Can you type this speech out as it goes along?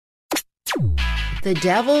The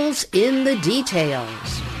devil's in the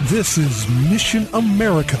details. This is Mission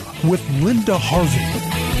America with Linda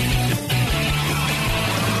Harvey.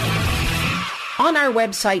 On our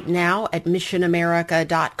website now at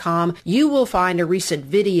missionamerica.com, you will find a recent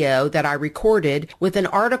video that I recorded with an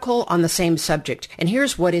article on the same subject. And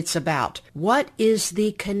here's what it's about. What is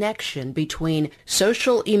the connection between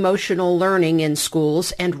social emotional learning in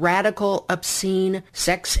schools and radical obscene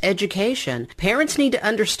sex education? Parents need to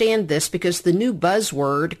understand this because the new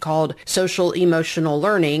buzzword called social emotional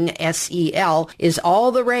learning, SEL, is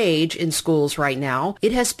all the rage in schools right now.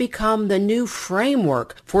 It has become the new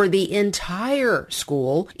framework for the entire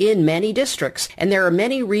school in many districts, and there are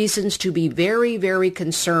many reasons to be very, very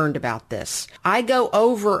concerned about this. I go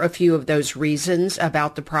over a few of those reasons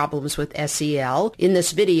about the problems with SEL in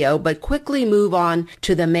this video, but quickly move on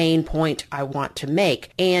to the main point I want to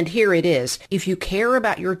make. And here it is. If you care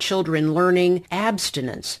about your children learning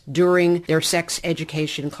abstinence during their sex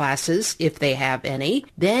education classes, if they have any,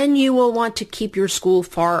 then you will want to keep your school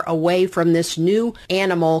far away from this new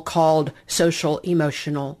animal called social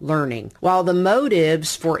emotional learning. While the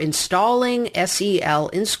motives for installing SEL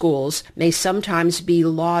in schools may sometimes be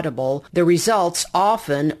laudable, the results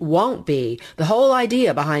often won't be. The whole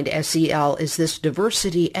idea behind SEL is this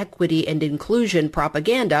diversity, equity, and inclusion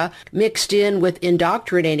propaganda mixed in with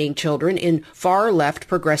indoctrinating children in far-left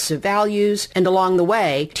progressive values, and along the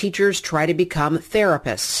way, teachers try to become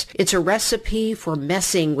therapists. It's a recipe for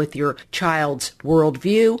messing with your child's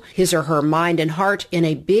worldview, his or her mind and heart in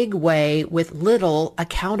a big way with little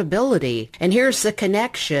accountability. And here's the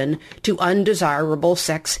connection to undesirable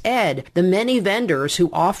sex ed. The many vendors who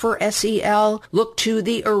offer SEL look to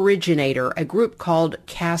the originator, a group called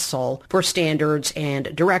CASEL, for standards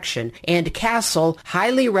and direction. And CASEL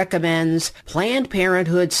highly recommends Planned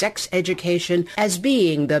Parenthood sex education as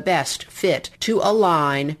being the best fit to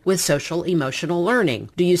align with social emotional learning.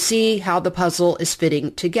 Do you see how the puzzle is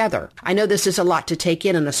fitting together? I know this is a lot to take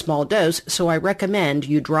in a small dose, so I recommend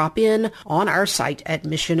you drop in on our site at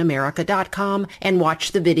missionamerica.com and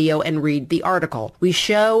watch the video and read the article. We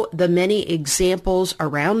show the many examples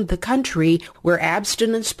around the country where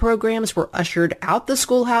abstinence programs were ushered out the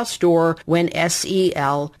schoolhouse door when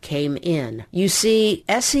SEL came in. You see,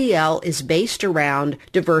 SEL is based around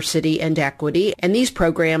diversity and equity, and these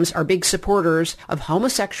programs are big supporters of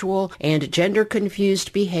homosexual and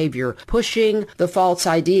gender-confused behavior, pushing the false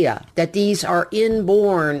idea that these are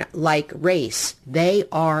inborn like race. They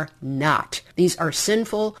are not. These are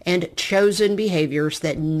sinful and chosen behaviors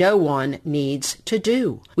that no one needs to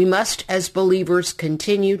do. We must, as believers,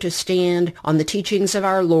 continue to stand on the teachings of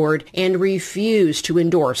our Lord and refuse to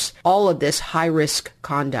endorse all of this high-risk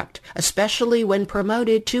conduct, especially when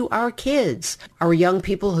promoted to our kids. Our young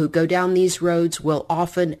people who go down these roads will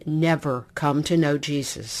often never come to know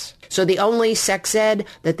Jesus. So the only sex ed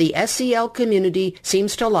that the SEL community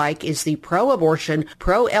seems to like is the pro-abortion,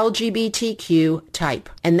 pro-LGBTQ type.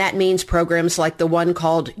 And that means programs like the one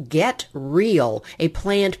called Get Real, a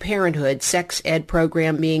Planned Parenthood sex ed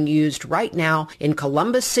program being used right now in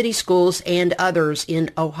Columbus City schools and others in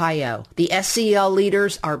Ohio. The SEL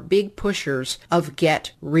leaders are big pushers of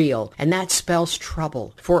Get Real, and that spells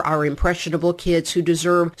trouble for our impressionable kids who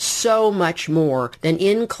deserve so much more than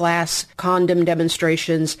in-class condom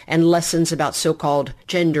demonstrations and lessons about so-called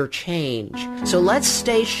gender change. So let's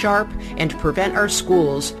stay sharp and prevent our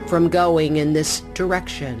schools from going in this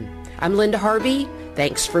direction. I'm Linda Harvey.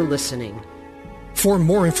 Thanks for listening. For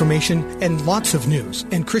more information and lots of news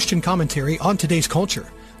and Christian commentary on today's culture,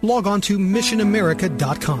 log on to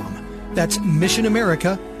missionamerica.com. That's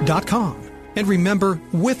missionamerica.com. And remember,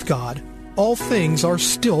 with God, all things are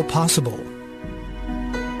still possible.